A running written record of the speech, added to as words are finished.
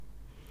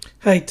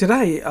Hey,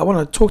 today I want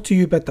to talk to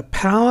you about the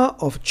power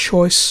of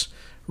choice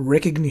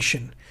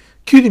recognition.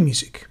 Cue the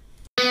music.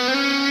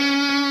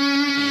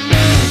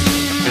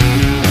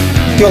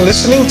 You're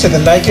listening to the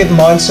Naked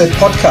Mindset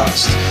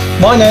Podcast.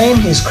 My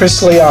name is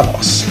Chris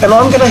Lianos, and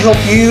I'm going to help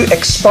you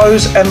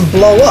expose and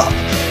blow up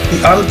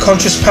the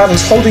unconscious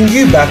patterns holding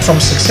you back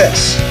from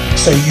success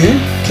so you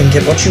can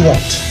get what you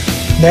want.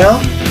 Now,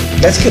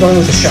 let's get on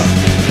with the show.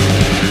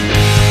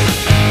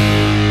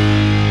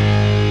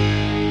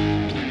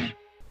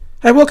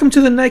 Hey, welcome to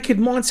the Naked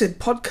Mindset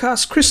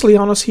Podcast. Chris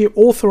Lianos here,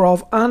 author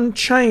of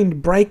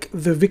Unchained, Break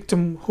the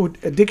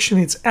Victimhood Addiction.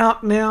 It's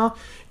out now.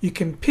 You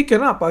can pick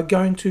it up by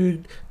going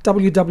to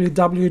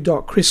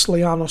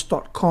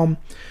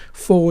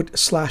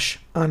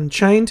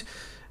www.chrislianos.com/unchained,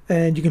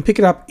 and you can pick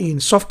it up in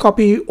soft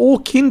copy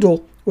or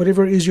Kindle,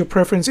 whatever is your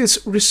preference.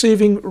 It's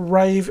receiving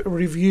rave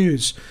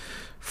reviews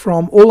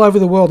from all over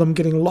the world. I'm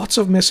getting lots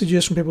of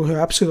messages from people who are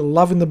absolutely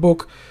loving the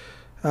book,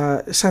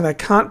 saying they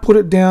can't put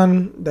it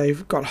down.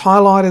 They've got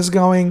highlighters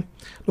going.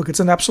 Look,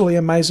 it's an absolutely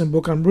amazing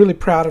book. I'm really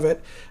proud of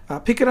it.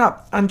 Pick it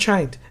up,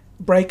 Unchained,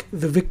 Break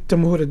the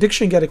Victimhood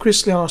Addiction. Go to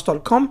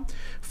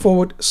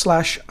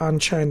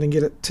chrislianos.com/unchained and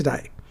get it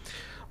today.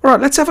 All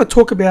right, let's have a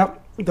talk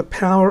about the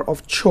power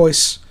of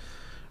choice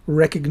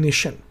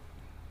recognition.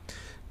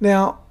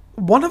 Now,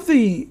 one of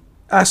the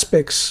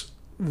aspects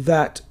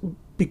that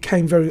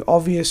became very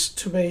obvious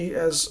to me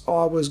as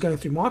I was going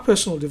through my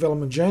personal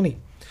development journey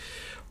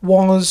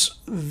was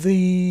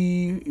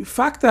the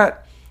fact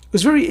that it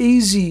was very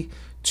easy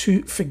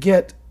to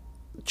forget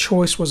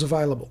choice was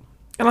available.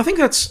 And I think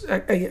that's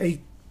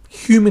a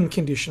human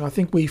condition. I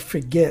think we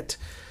forget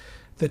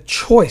the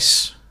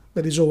choice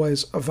that is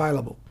always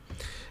available.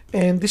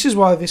 And this is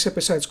why this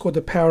episode is called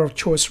The Power of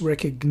Choice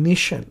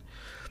Recognition,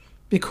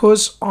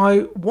 because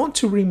I want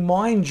to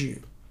remind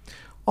you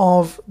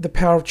of the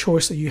power of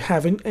choice that you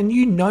have. And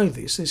you know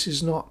this. This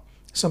is not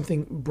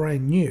something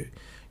brand new.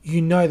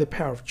 You know the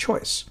power of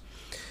choice.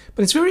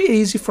 But it's very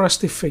easy for us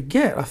to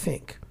forget, I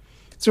think.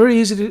 It's very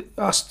easy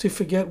for us to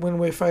forget when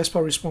we're faced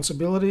by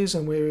responsibilities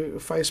and we're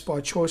faced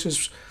by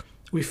choices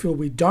we feel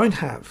we don't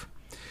have.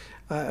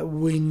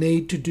 We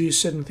need to do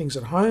certain things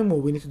at home, or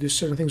we need to do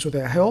certain things with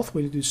our health.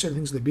 We need to do certain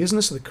things with the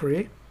business, the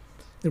career,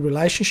 the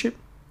relationship,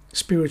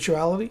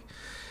 spirituality.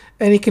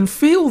 And it can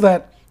feel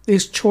that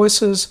these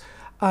choices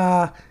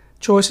are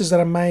choices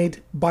that are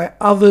made by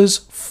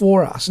others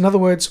for us. In other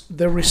words,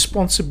 the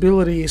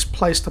responsibility is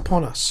placed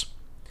upon us.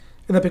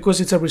 And that because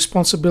it's a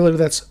responsibility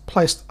that's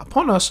placed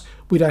upon us,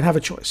 we don't have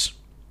a choice.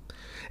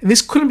 And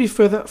this couldn't be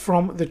further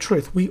from the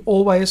truth. We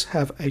always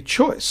have a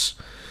choice.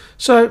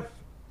 So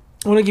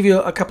I want to give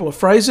you a couple of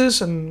phrases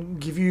and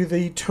give you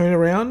the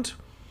turnaround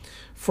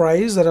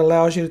phrase that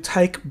allows you to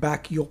take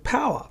back your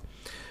power.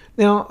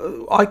 Now,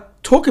 I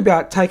talk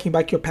about taking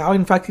back your power.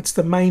 In fact, it's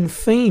the main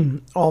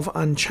theme of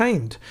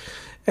Unchained.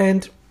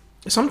 And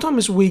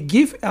sometimes we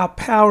give our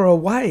power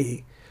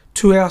away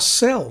to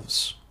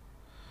ourselves.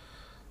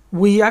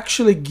 We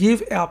actually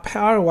give our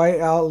power away,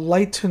 our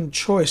latent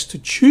choice to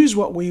choose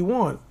what we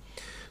want,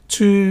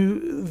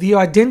 to the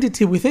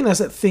identity within us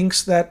that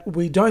thinks that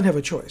we don't have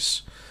a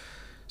choice.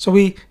 So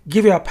we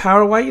give our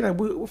power away.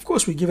 Of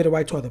course, we give it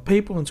away to other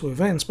people and to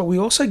events, but we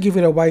also give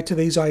it away to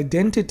these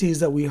identities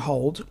that we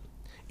hold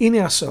in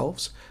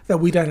ourselves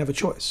that we don't have a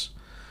choice.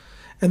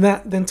 And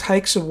that then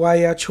takes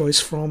away our choice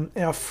from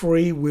our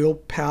free will,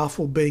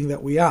 powerful being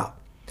that we are.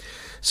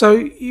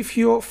 So if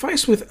you're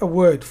faced with a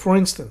word, for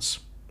instance,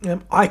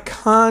 I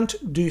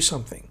can't do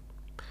something.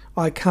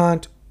 I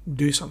can't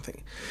do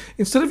something.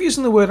 Instead of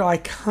using the word I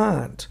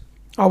can't,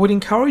 I would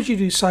encourage you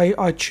to say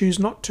I choose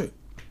not to.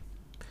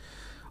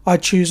 I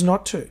choose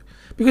not to.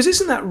 Because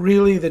isn't that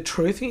really the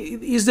truth?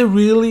 Is there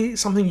really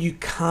something you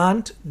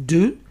can't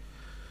do?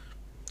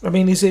 I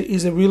mean, is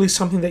there really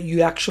something that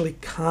you actually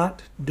can't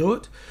do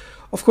it?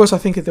 Of course, I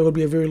think that there would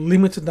be a very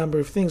limited number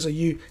of things that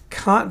you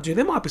can't do.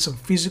 There might be some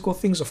physical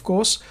things, of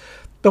course,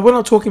 but we're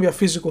not talking about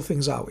physical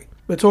things, are we?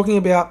 We're talking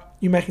about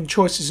you making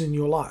choices in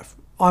your life.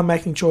 I'm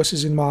making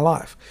choices in my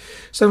life.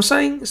 So I'm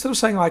saying, instead of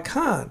saying I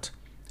can't,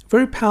 a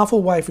very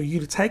powerful way for you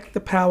to take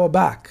the power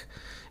back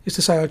is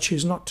to say I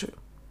choose not to.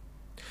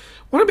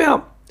 What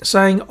about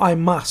saying I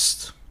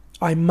must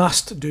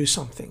do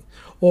something,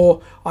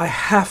 or I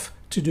have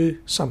to do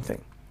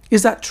something?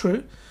 Is that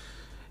true?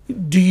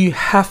 Do you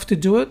have to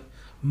do it?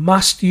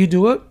 Must you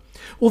do it?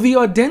 Well, the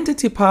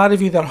identity part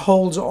of you that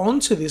holds on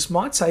to this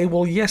might say,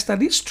 well, yes,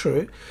 that is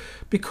true,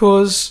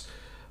 because,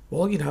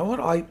 well, you know what,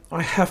 I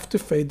have to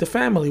feed the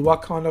family.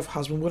 What kind of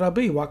husband would I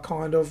be? What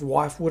kind of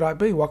wife would I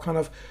be? What kind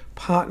of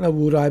partner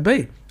would I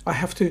be? I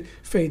have to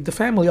feed the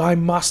family. I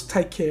must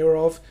take care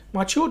of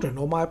my children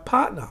or my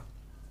partner.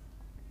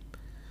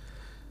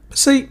 But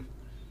see,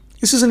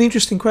 this is an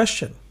interesting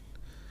question.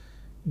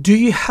 Do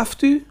you have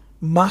to?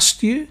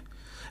 Must you?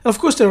 And of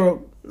course, there are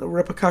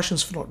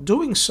repercussions for not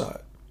doing so.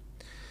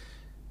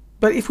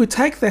 But if we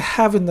take the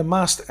have and the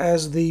must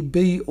as the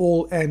be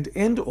all and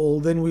end all,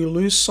 then we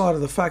lose sight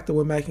of the fact that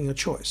we're making a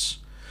choice.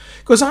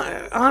 Because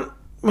aren't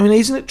I mean,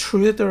 isn't it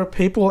true that there are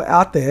people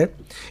out there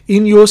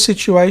in your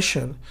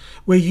situation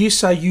where you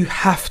say you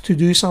have to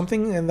do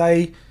something and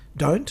they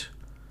don't?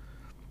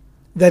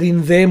 That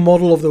in their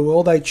model of the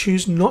world, they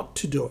choose not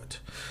to do it.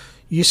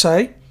 You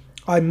say,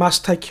 I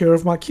must take care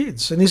of my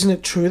kids. And isn't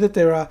it true that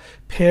there are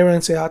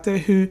parents out there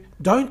who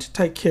don't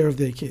take care of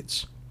their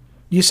kids?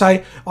 You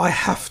say, I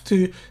have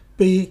to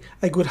be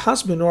a good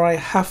husband, or I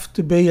have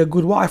to be a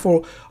good wife,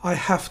 or I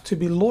have to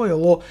be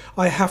loyal, or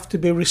I have to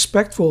be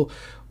respectful.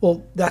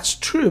 Well, that's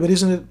true, but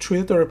isn't it true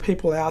that there are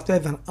people out there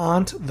that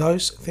aren't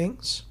those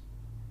things?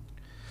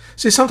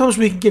 See, sometimes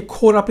we can get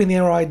caught up in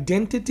our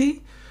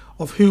identity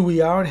of who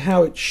we are and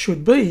how it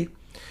should be,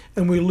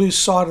 and we lose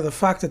sight of the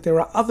fact that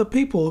there are other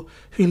people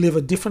who live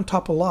a different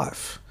type of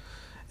life.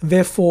 And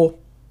therefore,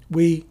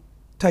 we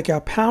take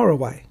our power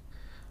away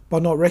by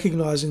not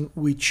recognizing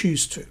we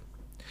choose to.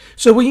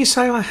 So when you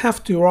say I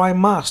have to or I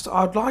must,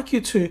 I'd like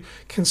you to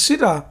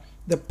consider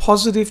the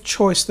positive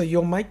choice that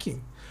you're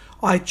making.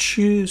 I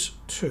choose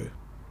to.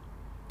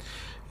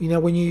 You know,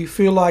 when you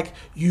feel like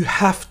you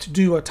have to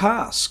do a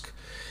task,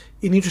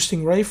 an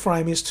interesting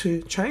reframe is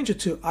to change it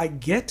to I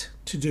get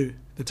to do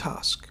the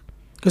task.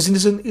 Because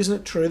isn't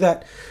it true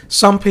that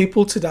some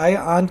people today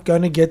aren't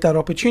going to get that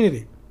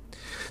opportunity?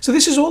 So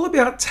this is all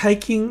about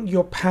taking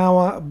your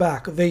power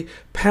back, the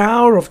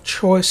power of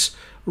choice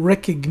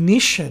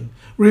recognition.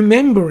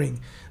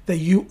 Remembering that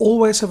you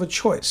always have a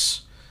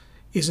choice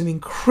is an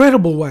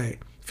incredible way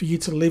for you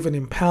to live an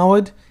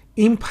empowered,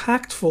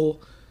 impactful,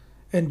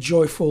 and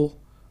joyful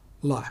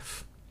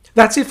life.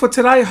 That's it for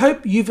today. I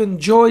hope you've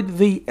enjoyed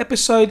the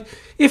episode.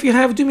 If you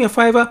have, do me a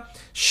favor,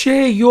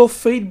 share your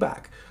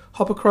feedback.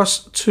 Hop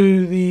across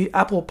to the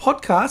Apple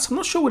Podcasts. I'm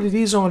not sure what it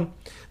is on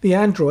the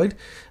Android,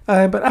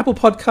 but Apple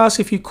Podcasts,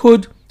 if you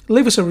could,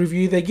 leave us a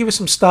review there, give us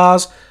some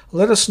stars,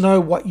 let us know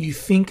what you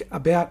think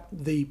about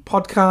the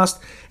podcast.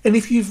 And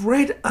if you've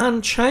read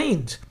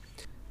Unchained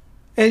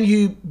and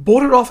you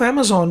bought it off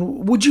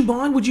Amazon, would you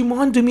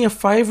mind doing me a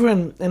favor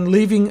and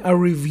leaving a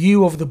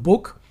review of the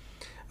book?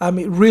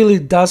 It really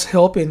does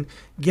help in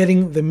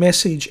getting the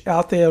message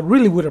out there. I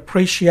really would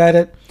appreciate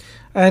it.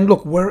 And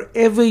look,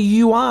 wherever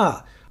you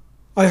are,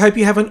 I hope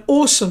you have an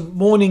awesome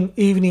morning,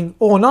 evening,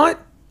 or night.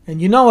 And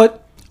you know it,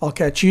 I'll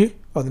catch you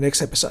on the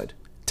next episode.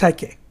 Take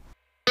care.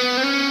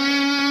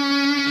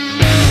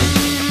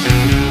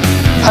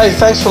 Hey,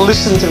 thanks for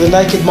listening to the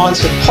Naked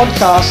Mindset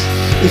podcast.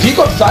 If you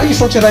got value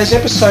from today's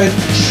episode,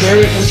 share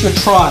it with your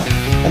tribe.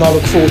 And I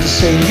look forward to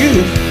seeing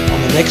you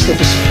on the next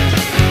episode.